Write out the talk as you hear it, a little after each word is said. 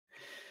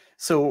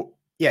So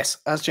yes,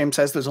 as James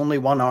says, there's only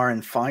one R in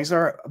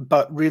Pfizer,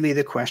 but really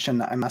the question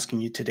that I'm asking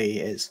you today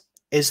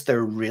is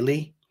there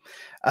really?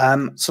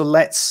 So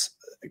let's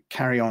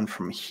carry on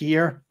from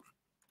here.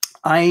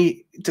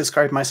 I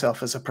describe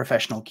myself as a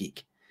professional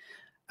geek.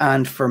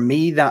 And for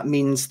me, that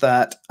means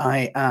that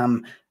I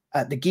am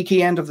at the geeky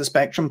end of the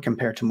spectrum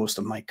compared to most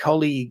of my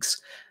colleagues.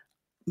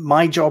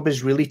 My job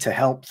is really to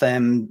help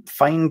them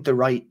find the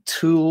right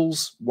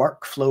tools,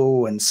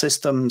 workflow, and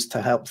systems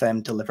to help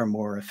them deliver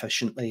more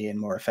efficiently and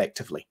more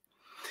effectively.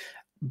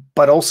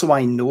 But also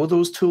I know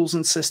those tools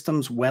and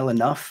systems well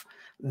enough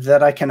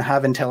that I can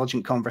have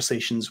intelligent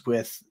conversations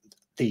with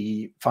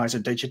the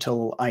Pfizer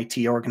Digital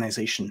IT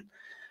organization.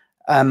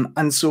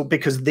 And so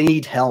because they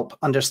need help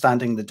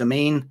understanding the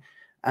domain,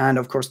 and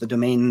of course the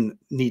domain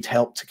needs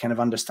help to kind of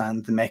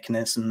understand the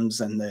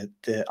mechanisms and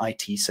the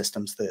IT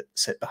systems that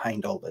sit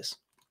behind all this.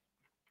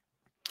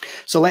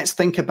 So let's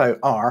think about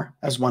R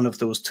as one of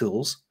those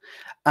tools.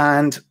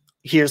 And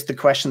here's the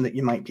question that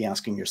you might be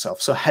asking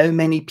yourself. So how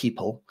many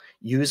people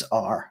use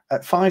R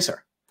at Pfizer?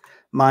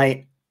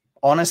 My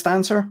honest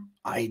answer,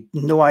 I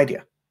no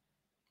idea,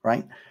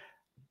 right?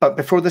 But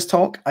before this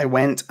talk, I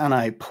went and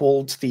I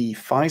pulled the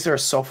Pfizer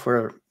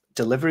software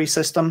delivery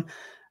system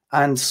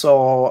and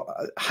saw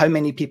how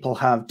many people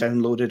have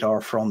downloaded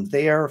R from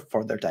there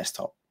for their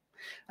desktop.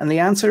 And the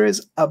answer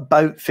is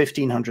about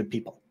 1,500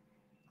 people,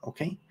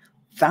 okay?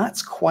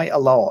 That's quite a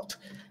lot.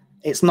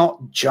 It's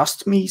not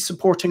just me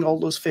supporting all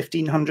those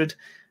 1,500,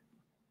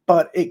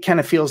 but it kind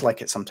of feels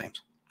like it sometimes.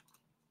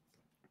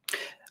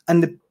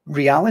 And the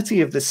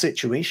reality of the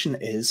situation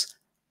is,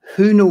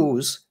 who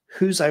knows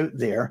who's out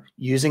there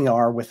using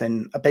R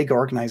within a big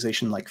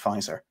organization like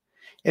Pfizer?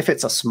 If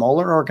it's a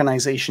smaller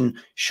organization,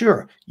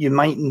 sure, you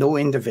might know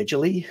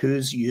individually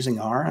who's using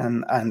R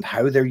and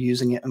how they're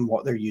using it and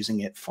what they're using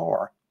it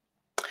for.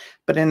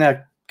 But in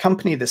a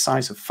company the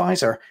size of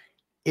Pfizer,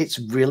 it's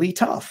really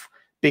tough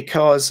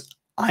because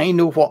I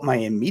know what my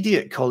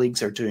immediate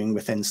colleagues are doing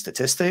within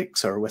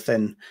statistics or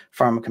within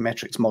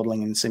pharmacometrics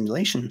modeling and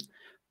simulation,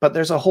 but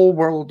there's a whole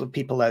world of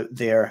people out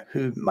there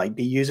who might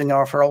be using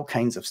R for all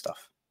kinds of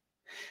stuff.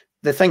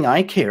 The thing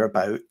I care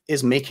about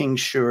is making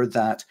sure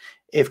that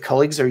if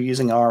colleagues are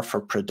using R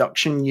for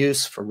production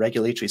use, for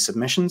regulatory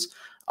submissions,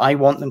 I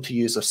want them to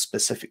use a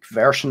specific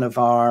version of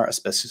R, a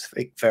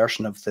specific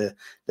version of the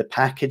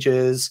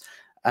packages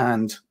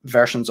and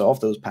versions of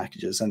those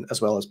packages, and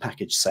as well as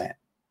package set.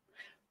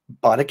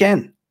 But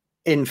again,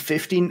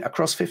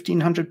 across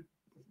 1,500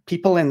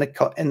 people in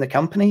the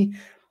company,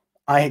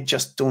 I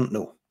just don't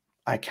know.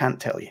 I can't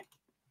tell you.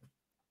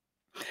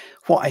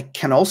 What I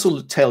can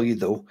also tell you,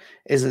 though,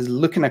 is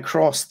looking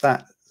across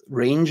that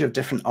range of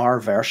different R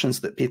versions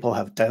that people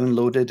have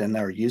downloaded and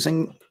are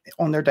using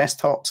on their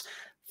desktops,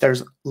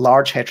 there's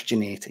large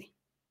heterogeneity.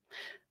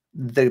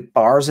 The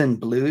bars in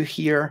blue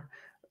here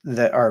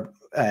that are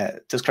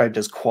described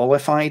as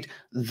qualified,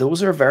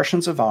 those are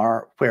versions of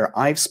R where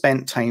I've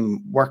spent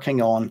time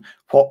working on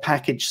what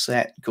package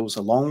set goes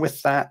along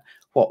with that,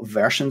 what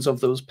versions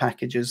of those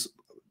packages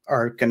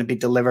are going to be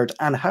delivered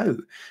and how.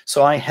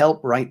 So I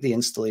help write the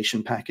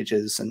installation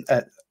packages and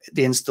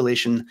the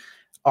installation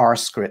R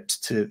scripts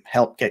to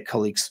help get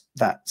colleagues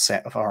that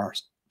set of R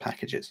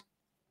packages.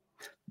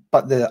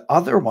 But the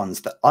other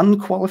ones, the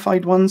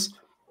unqualified ones,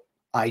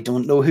 I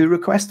don't know who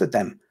requested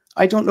them.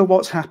 I don't know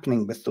what's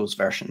happening with those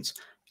versions.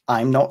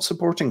 I'm not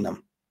supporting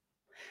them.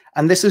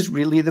 And this is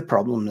really the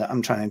problem that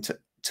I'm trying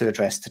to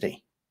address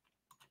today.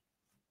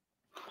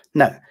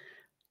 Now,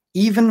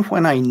 even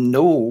when I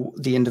know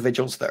the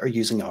individuals that are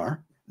using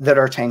R, there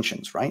are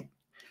tensions, right?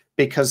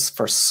 Because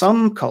for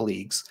some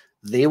colleagues,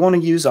 they want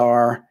to use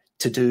R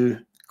to do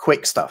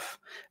quick stuff.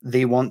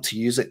 They want to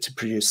use it to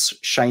produce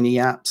shiny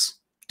apps,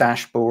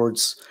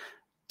 dashboards,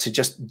 to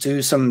just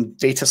do some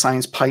data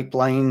science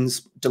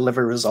pipelines,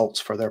 deliver results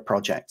for their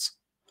projects,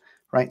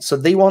 right? So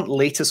they want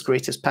latest,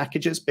 greatest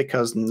packages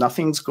because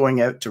nothing's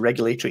going out to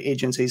regulatory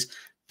agencies.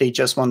 They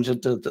just want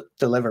to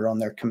deliver on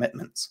their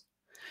commitments.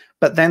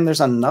 But then there's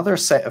another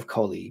set of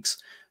colleagues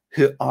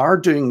who are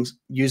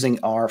using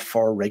R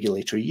for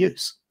regulatory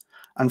use.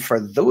 And for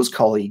those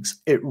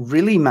colleagues, it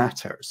really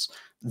matters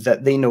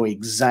that they know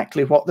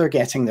exactly what they're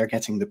getting. They're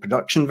getting the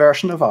production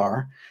version of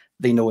R.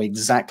 They know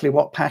exactly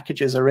what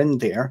packages are in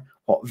there,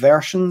 what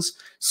versions,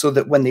 so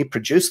that when they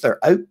produce their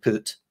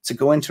output to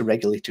go into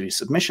regulatory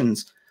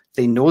submissions,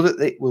 they know that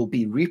it will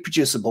be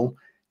reproducible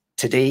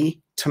today,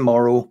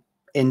 tomorrow,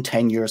 in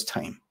 10 years'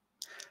 time.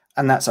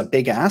 And that's a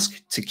big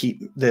ask to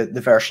keep the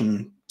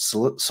version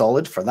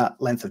solid for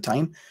that length of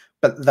time,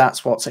 but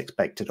that's what's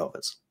expected of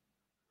us.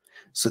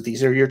 So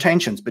these are your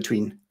tensions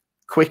between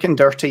quick and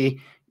dirty,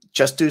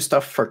 just do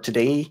stuff for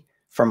today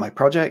for my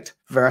project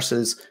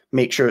versus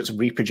make sure it's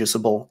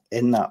reproducible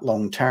in that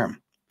long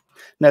term.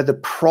 Now, the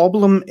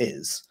problem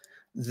is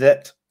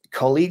that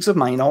colleagues of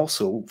mine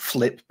also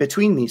flip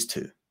between these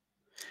two.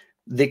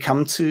 They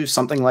come to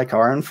something like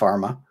R and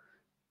Pharma,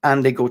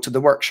 and they go to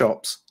the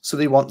workshops. So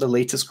they want the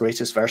latest,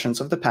 greatest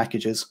versions of the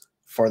packages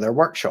for their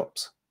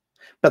workshops.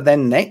 But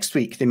then next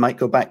week, they might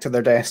go back to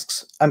their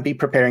desks and be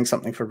preparing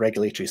something for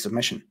regulatory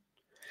submission.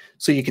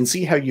 So you can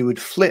see how you would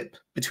flip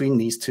between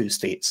these two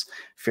states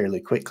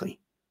fairly quickly.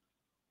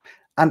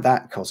 And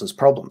that causes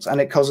problems. And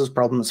it causes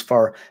problems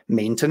for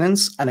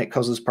maintenance, and it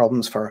causes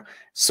problems for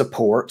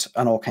support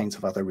and all kinds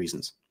of other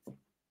reasons.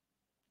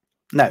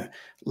 Now,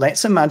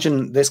 let's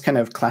imagine this kind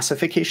of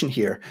classification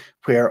here,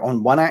 where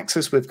on one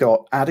axis we've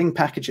got adding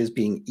packages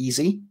being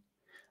easy,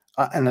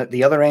 and at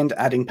the other end,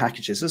 adding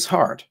packages is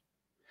hard.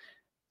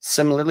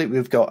 Similarly,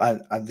 we've got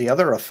the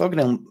other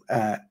orthogonal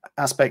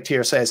aspect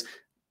here says,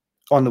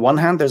 on the one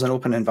hand, there's an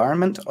open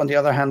environment. On the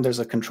other hand, there's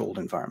a controlled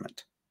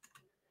environment.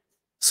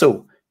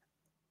 So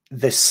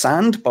the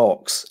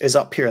sandbox is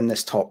up here in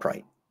this top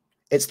right.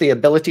 It's the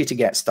ability to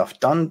get stuff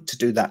done, to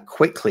do that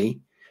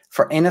quickly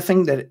for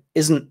anything that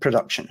isn't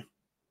production.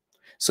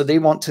 So they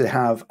want to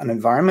have an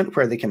environment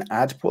where they can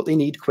add what they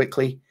need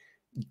quickly,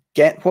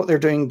 get what they're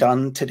doing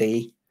done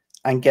today,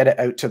 and get it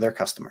out to their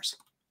customers.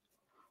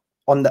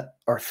 On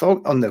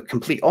the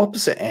complete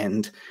opposite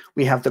end,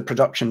 we have the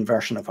production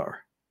version of R.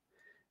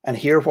 And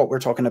here what we're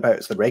talking about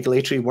is the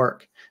regulatory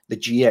work, the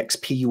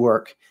GXP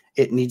work.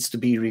 It needs to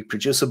be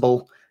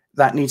reproducible.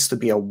 That needs to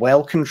be a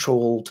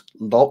well-controlled,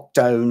 locked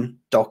down,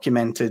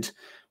 documented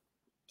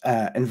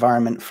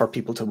environment for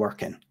people to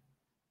work in.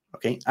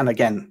 Okay, and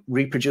again,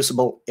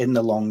 reproducible in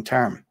the long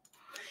term.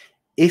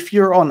 If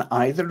you're on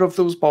either of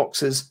those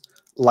boxes,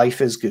 life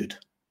is good,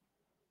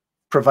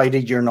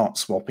 provided you're not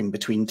swapping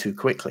between too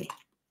quickly.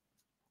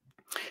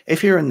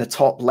 If you're in the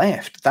top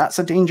left, that's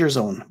a danger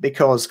zone,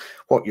 because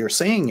what you're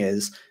saying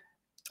is,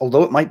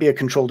 although it might be a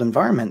controlled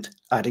environment,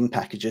 adding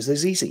packages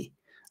is easy.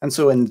 And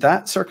so in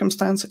that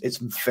circumstance, it's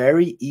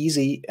very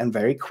easy and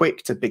very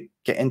quick to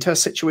get into a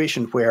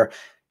situation where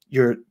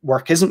your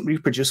work isn't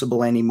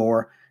reproducible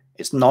anymore.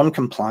 It's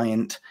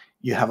non-compliant.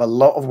 You have a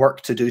lot of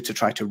work to do to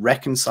try to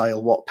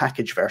reconcile what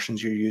package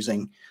versions you're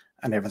using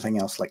and everything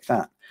else like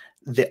that.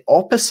 The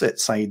opposite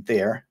side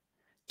there,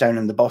 down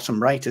in the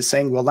bottom right, is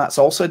saying, well, that's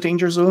also a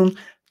danger zone.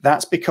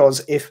 That's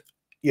because if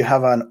you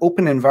have an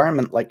open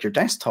environment like your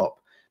desktop,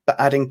 but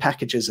adding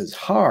packages is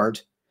hard,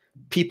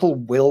 people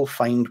will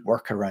find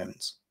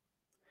workarounds.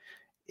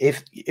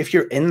 If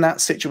you're in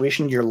that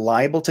situation, you're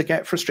liable to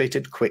get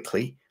frustrated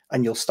quickly,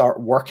 and you'll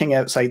start working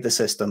outside the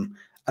system,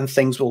 and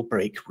things will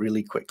break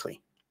really quickly.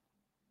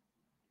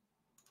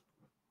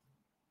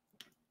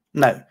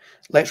 Now,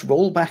 let's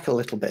roll back a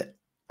little bit,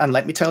 and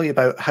let me tell you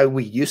about how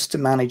we used to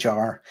manage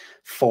R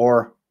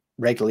for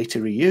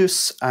regulatory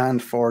use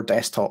and for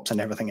desktops and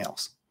everything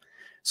else.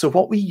 So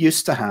what we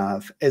used to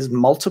have is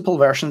multiple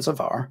versions of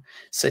R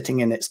sitting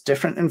in its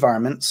different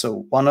environments.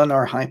 So one on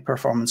our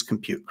high-performance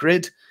compute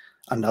grid,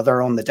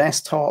 another on the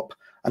desktop,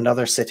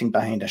 another sitting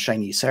behind a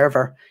shiny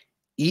server.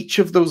 Each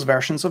of those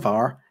versions of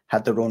R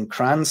had their own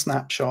CRAN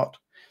snapshot,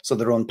 so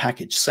their own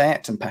package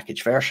set and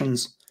package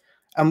versions.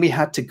 And we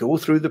had to go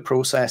through the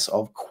process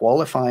of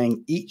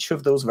qualifying each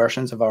of those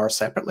versions of R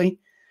separately.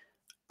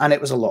 And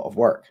it was a lot of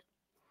work.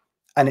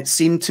 And it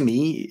seemed to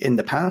me in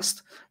the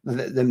past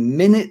that the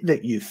minute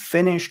that you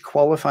finish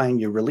qualifying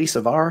your release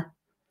of R,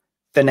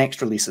 the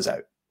next release is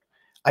out.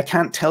 I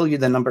can't tell you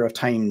the number of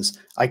times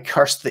I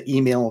cursed the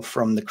email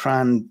from the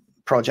CRAN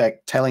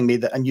project telling me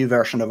that a new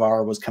version of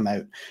R was come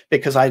out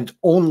because I'd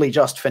only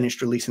just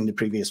finished releasing the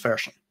previous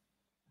version.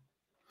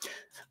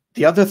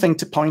 The other thing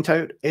to point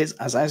out is,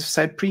 as I've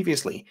said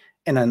previously,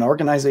 in an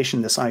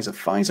organization the size of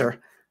Pfizer,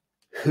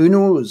 who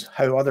knows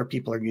how other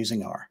people are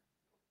using R?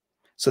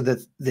 So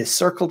the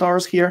circled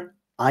R's here,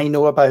 I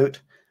know about,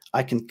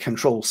 I can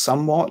control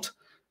somewhat,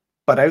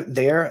 but out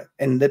there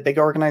in the big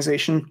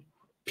organization,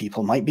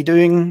 people might be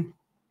doing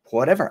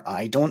whatever,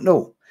 I don't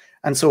know.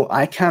 And so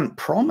I can't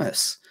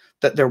promise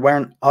that there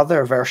weren't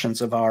other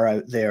versions of R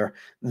out there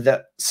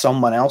that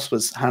someone else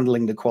was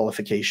handling the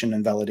qualification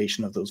and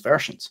validation of those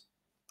versions.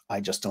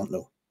 I just don't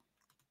know.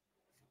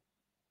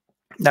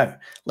 Now,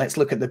 let's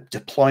look at the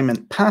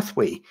deployment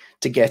pathway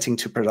to getting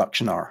to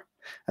production R.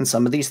 And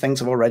some of these things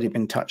have already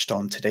been touched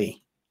on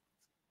today.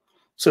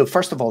 So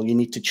first of all, you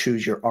need to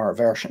choose your R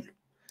version.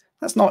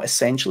 That's not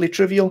essentially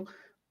trivial,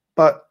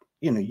 but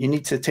you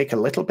need to take a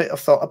little bit of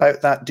thought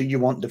about that. Do you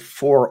want the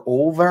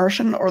 4.0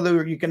 version, or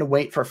are you going to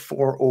wait for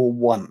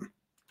 4.01?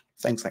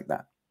 Things like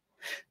that.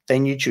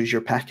 Then you choose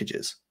your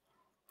packages.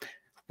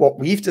 What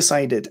we've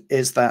decided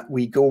is that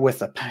we go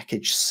with a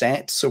package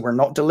set. So we're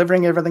not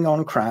delivering everything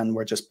on CRAN.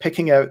 We're just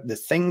picking out the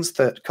things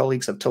that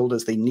colleagues have told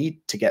us they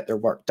need to get their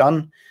work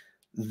done.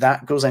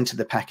 That goes into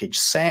the package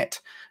set.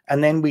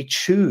 And then we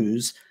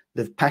choose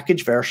the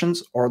package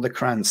versions or the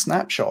CRAN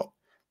snapshot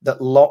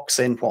that locks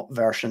in what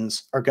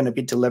versions are going to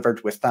be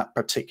delivered with that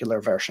particular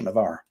version of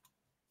R.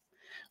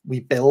 We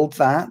build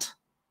that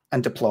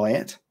and deploy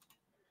it.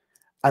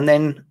 And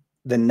then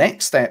the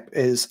next step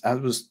is, as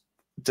was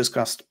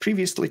discussed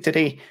previously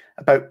today,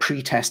 about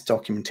pre-test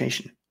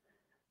documentation.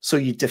 So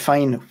you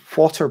define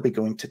what are we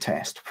going to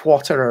test,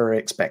 what are our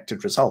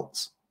expected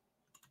results.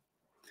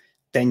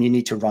 Then you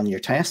need to run your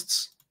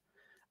tests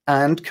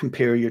and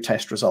compare your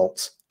test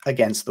results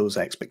against those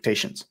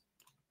expectations.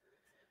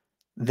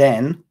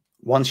 Then,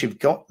 once you've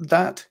got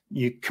that,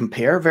 you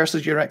compare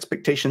versus your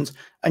expectations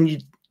and you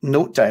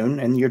note down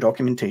in your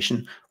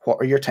documentation what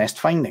are your test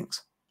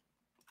findings.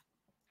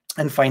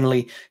 And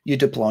finally, you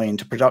deploy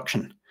into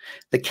production.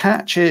 The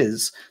catch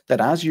is that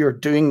as you're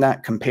doing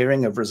that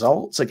comparing of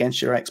results against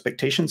your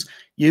expectations,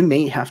 you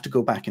may have to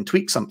go back and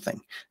tweak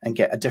something and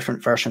get a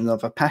different version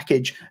of a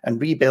package and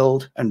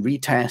rebuild and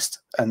retest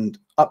and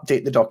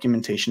update the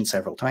documentation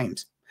several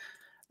times.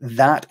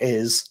 That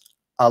is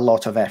a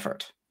lot of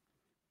effort.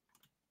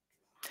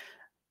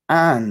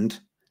 And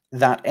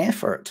that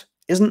effort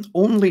isn't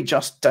only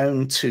just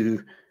down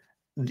to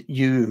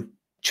you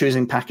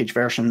choosing package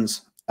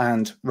versions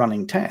and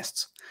running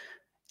tests.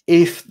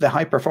 If the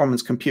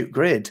high-performance compute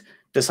grid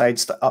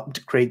decides to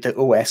upgrade the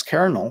OS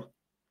kernel,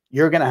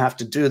 you're going to have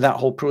to do that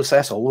whole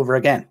process all over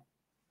again.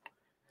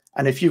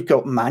 And if you've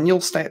got manual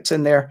steps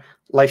in there,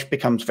 life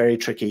becomes very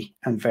tricky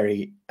and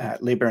very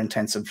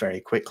labor-intensive very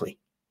quickly.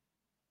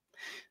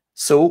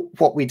 So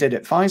what we did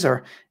at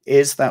Pfizer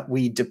is that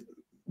we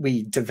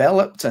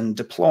developed and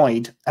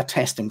deployed a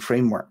testing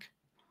framework.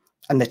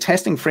 And the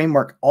testing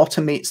framework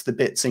automates the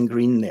bits in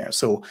green there.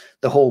 So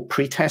the whole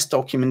pre-test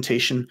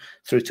documentation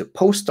through to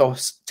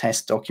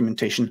post-test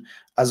documentation,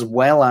 as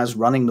well as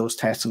running those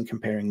tests and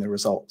comparing the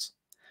results.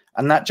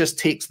 And that just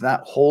takes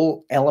that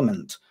whole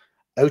element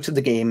out of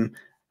the game,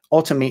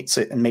 automates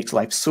it, and makes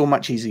life so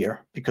much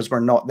easier because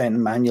we're not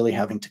then manually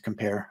having to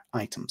compare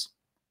items.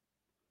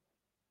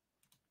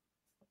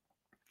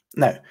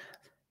 Now,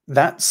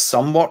 that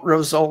somewhat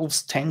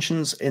resolves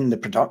tensions in the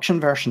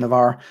production version of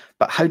R,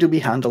 but how do we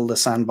handle the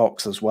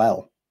sandbox as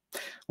well?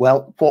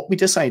 Well, what we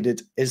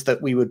decided is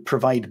that we would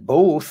provide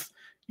both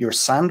your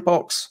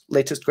sandbox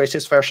latest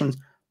greatest versions,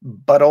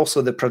 but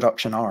also the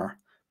production R,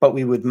 but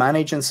we would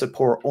manage and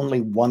support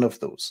only one of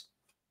those.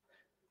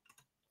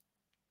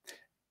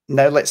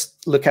 Now let's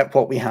look at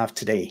what we have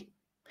today.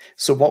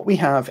 So what we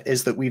have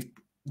is that we've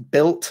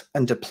built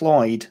and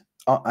deployed,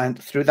 and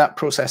through that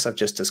process I've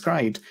just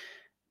described,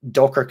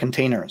 Docker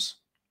containers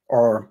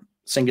or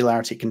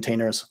Singularity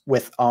containers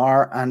with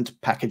R and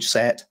package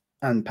set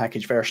and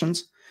package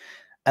versions.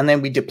 And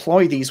then we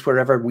deploy these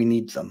wherever we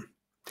need them.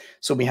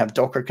 So we have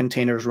Docker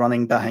containers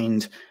running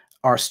behind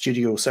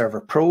RStudio Server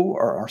Pro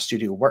or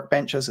RStudio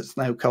Workbench, as it's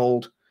now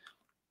called.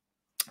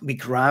 We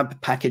grab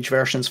package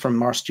versions from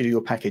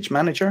RStudio Package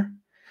Manager.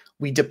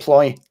 We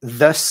deploy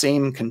the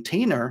same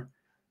container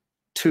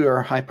to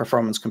our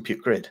high-performance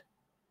compute grid.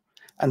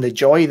 And the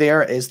joy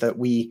there is that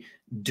we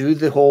do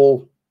the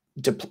whole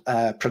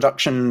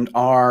production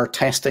R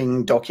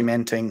testing,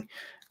 documenting,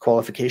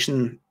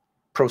 qualification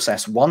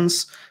process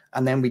once,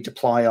 and then we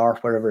deploy R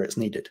wherever it's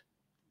needed,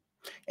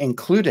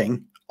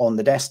 including on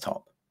the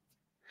desktop.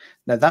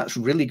 Now that's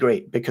really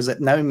great because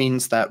it now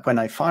means that when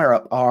I fire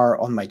up R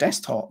on my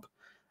desktop,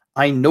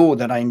 I know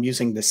that I'm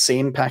using the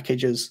same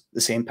packages,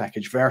 the same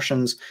package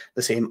versions,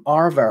 the same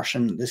R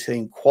version, the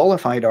same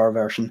qualified R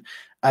version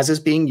as is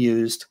being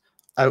used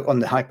out on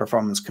the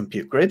high-performance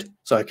compute grid.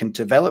 So I can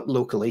develop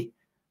locally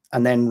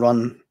and then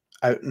run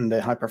out in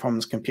the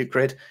high-performance compute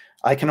grid.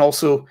 I can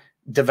also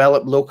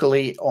develop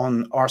locally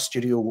on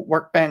RStudio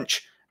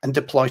Workbench and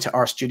deploy to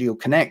RStudio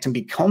Connect and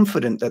be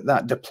confident that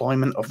that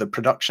deployment of the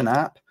production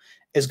app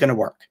is going to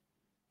work.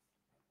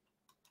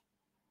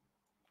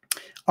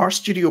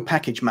 RStudio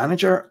Package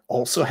Manager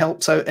also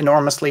helps out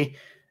enormously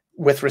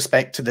with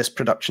respect to this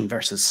production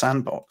versus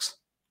sandbox.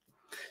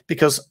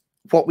 Because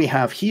what we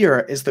have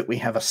here is that we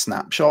have a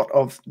snapshot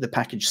of the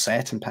package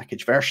set and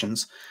package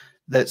versions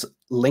that's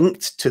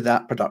linked to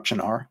that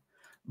production R,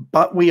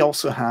 but we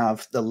also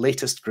have the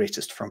latest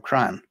greatest from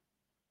CRAN.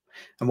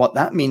 And what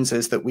that means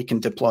is that we can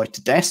deploy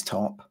to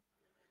desktop.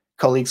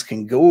 Colleagues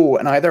can go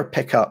and either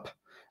pick up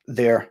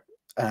their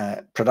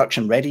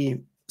production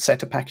ready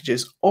set of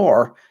packages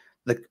or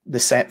the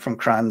set from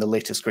CRAN, the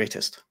latest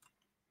greatest.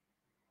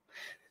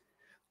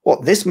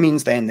 What this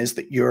means then is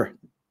that you're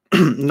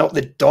not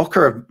the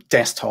Docker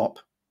desktop,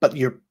 but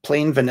your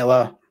plain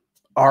vanilla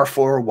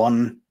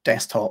R4.1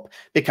 desktop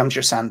becomes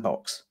your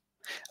sandbox.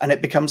 And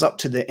it becomes up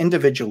to the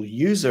individual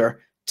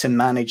user to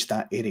manage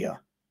that area.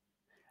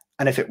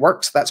 And if it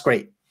works, that's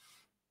great.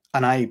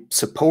 And I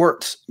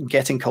support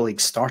getting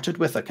colleagues started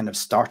with a kind of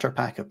starter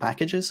pack of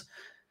packages.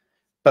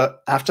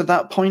 But after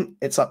that point,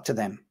 it's up to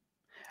them.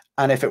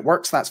 And if it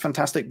works, that's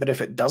fantastic. But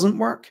if it doesn't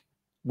work,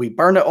 we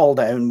burn it all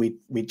down.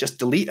 We just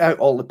delete out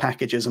all the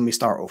packages and we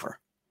start over.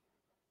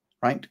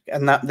 Right?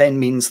 And that then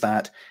means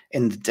that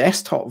in the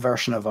desktop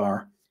version of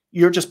R,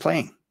 you're just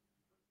playing.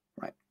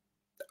 Right?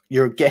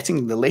 You're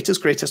getting the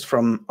latest greatest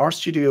from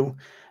RStudio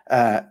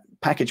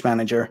Package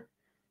Manager.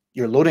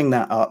 You're loading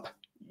that up.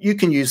 You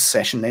can use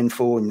session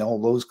info and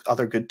all those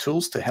other good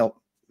tools to help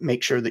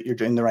make sure that you're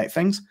doing the right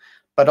things.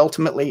 But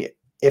ultimately,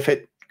 if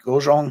it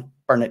goes wrong,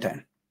 burn it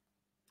down.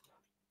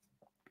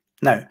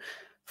 Now,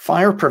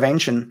 fire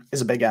prevention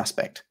is a big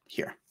aspect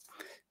here.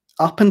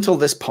 Up until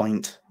this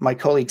point, my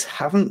colleagues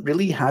haven't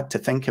really had to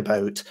think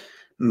about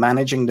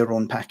managing their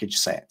own package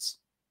sets.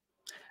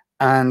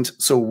 And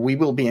so we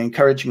will be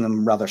encouraging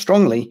them rather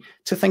strongly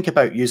to think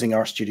about using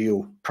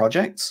RStudio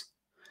projects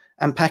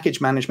and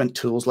package management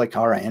tools like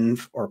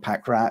REnv or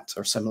PackRat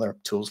or similar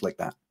tools like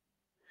that.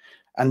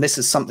 And this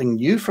is something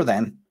new for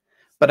them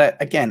But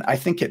again, I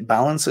think it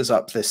balances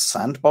up this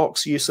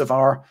sandbox use of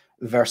R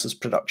versus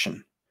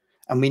production.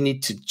 And we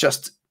need to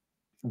just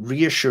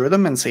reassure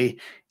them and say,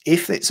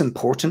 if it's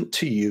important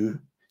to you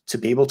to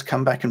be able to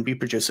come back and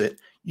reproduce it,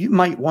 you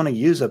might want to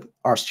use a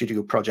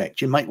RStudio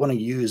project. You might want to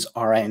use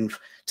renv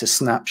to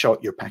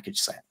snapshot your package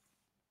set.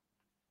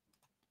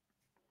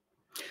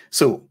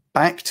 So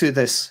back to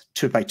this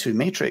 2x2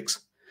 matrix.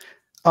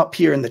 Up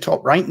here in the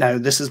top right now,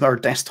 this is our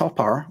desktop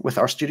R with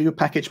RStudio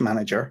Package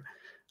Manager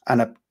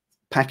and a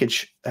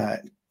package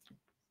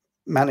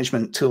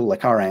management tool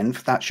like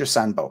renv. That's your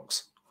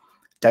sandbox.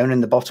 Down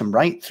in the bottom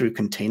right, through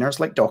containers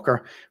like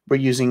Docker, we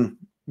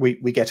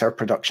get our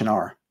production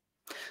R.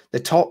 The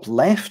top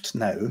left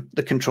now,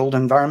 the controlled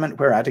environment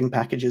where adding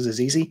packages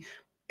is easy,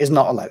 is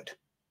not allowed.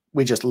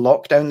 We just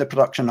lock down the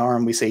production R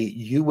and we say,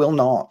 you will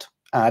not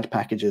add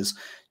packages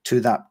to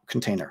that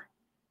container.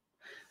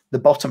 The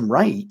bottom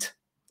right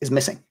is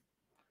missing.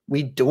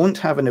 We don't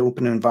have an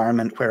open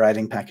environment where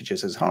adding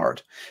packages is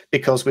hard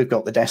because we've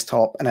got the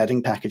desktop and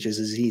adding packages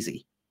is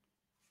easy.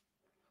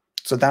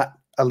 So that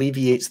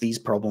alleviates these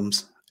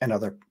problems in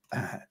other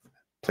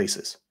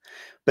places.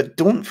 But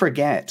don't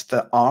forget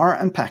that R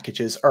and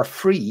packages are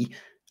free,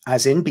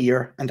 as in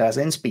beer and as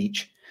in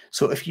speech.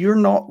 So if you're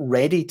not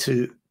ready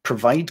to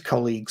provide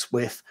colleagues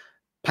with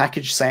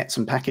package sets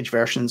and package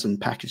versions and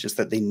packages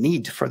that they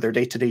need for their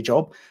day-to-day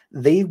job,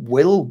 they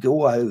will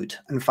go out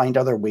and find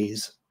other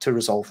ways to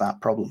resolve that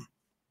problem.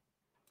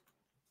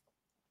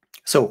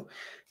 So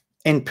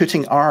in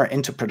putting R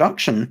into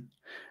production,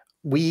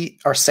 we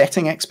are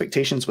setting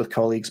expectations with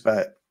colleagues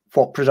about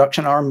what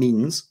production R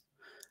means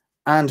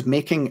and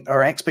making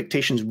our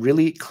expectations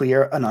really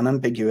clear and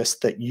unambiguous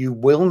that you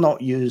will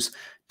not use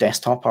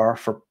desktop R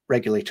for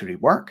regulatory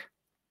work.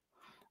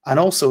 And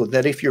also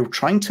that if you're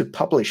trying to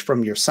publish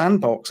from your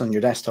sandbox on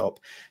your desktop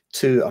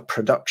to a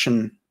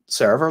production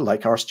server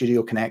like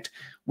RStudio Connect,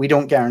 we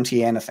don't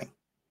guarantee anything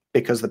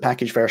because the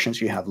package versions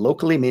you have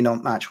locally may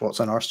not match what's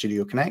on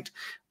RStudio Connect,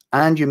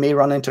 and you may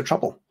run into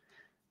trouble.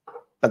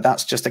 But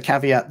that's just a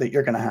caveat that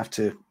you're going to have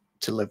to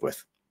live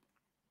with.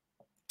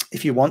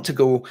 If you want to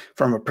go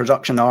from a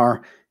production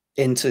R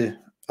into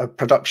a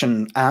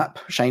production app,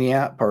 Shiny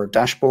app or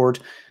dashboard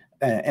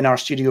in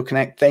RStudio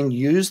Connect, then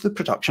use the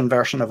production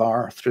version of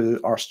R through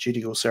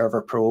RStudio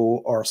Server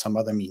Pro or some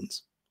other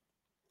means.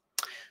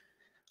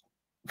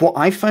 What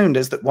I found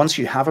is that once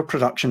you have a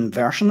production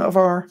version of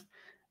R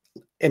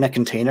in a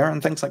container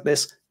and things like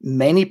this,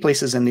 many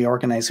places in the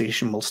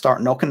organization will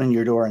start knocking on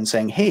your door and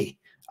saying, hey,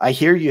 I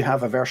hear you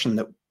have a version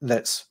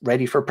that's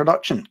ready for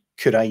production.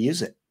 Could I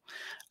use it?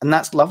 And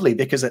that's lovely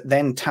because it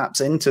then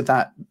taps into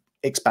that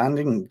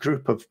expanding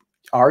group of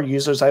R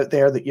users out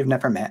there that you've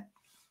never met.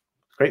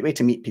 Great way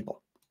to meet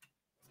people.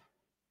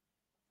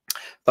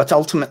 But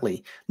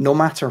ultimately, no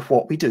matter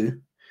what we do,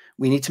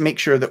 we need to make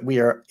sure that we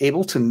are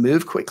able to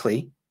move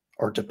quickly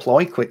or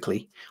deploy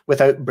quickly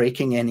without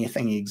breaking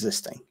anything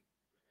existing.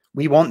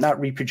 We want that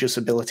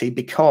reproducibility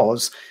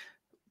because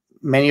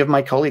many of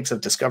my colleagues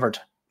have discovered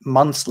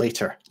months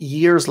later,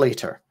 years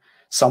later,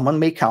 someone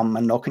may come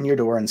and knock on your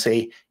door and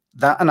say,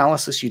 that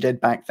analysis you did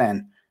back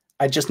then,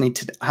 I just need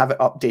to have it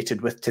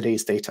updated with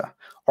today's data,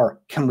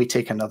 or can we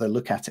take another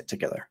look at it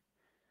together?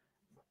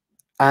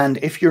 And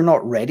if you're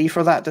not ready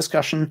for that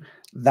discussion,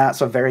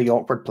 that's a very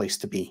awkward place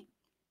to be.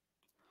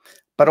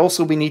 But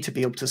also we need to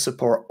be able to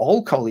support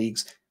all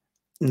colleagues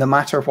no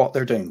matter what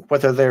they're doing,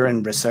 whether they're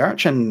in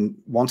research and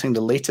wanting the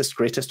latest,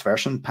 greatest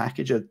version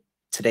package of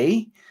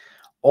today,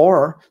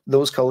 or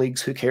those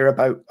colleagues who care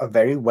about a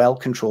very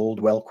well-controlled,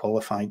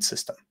 well-qualified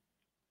system.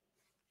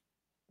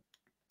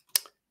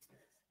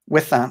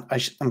 With that,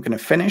 I'm going to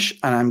finish,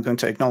 and I'm going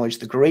to acknowledge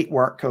the great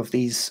work of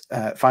these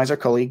Pfizer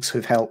colleagues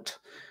who've helped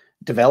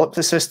develop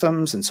the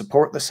systems and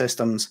support the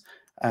systems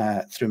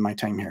through my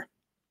time here.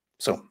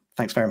 So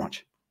thanks very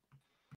much.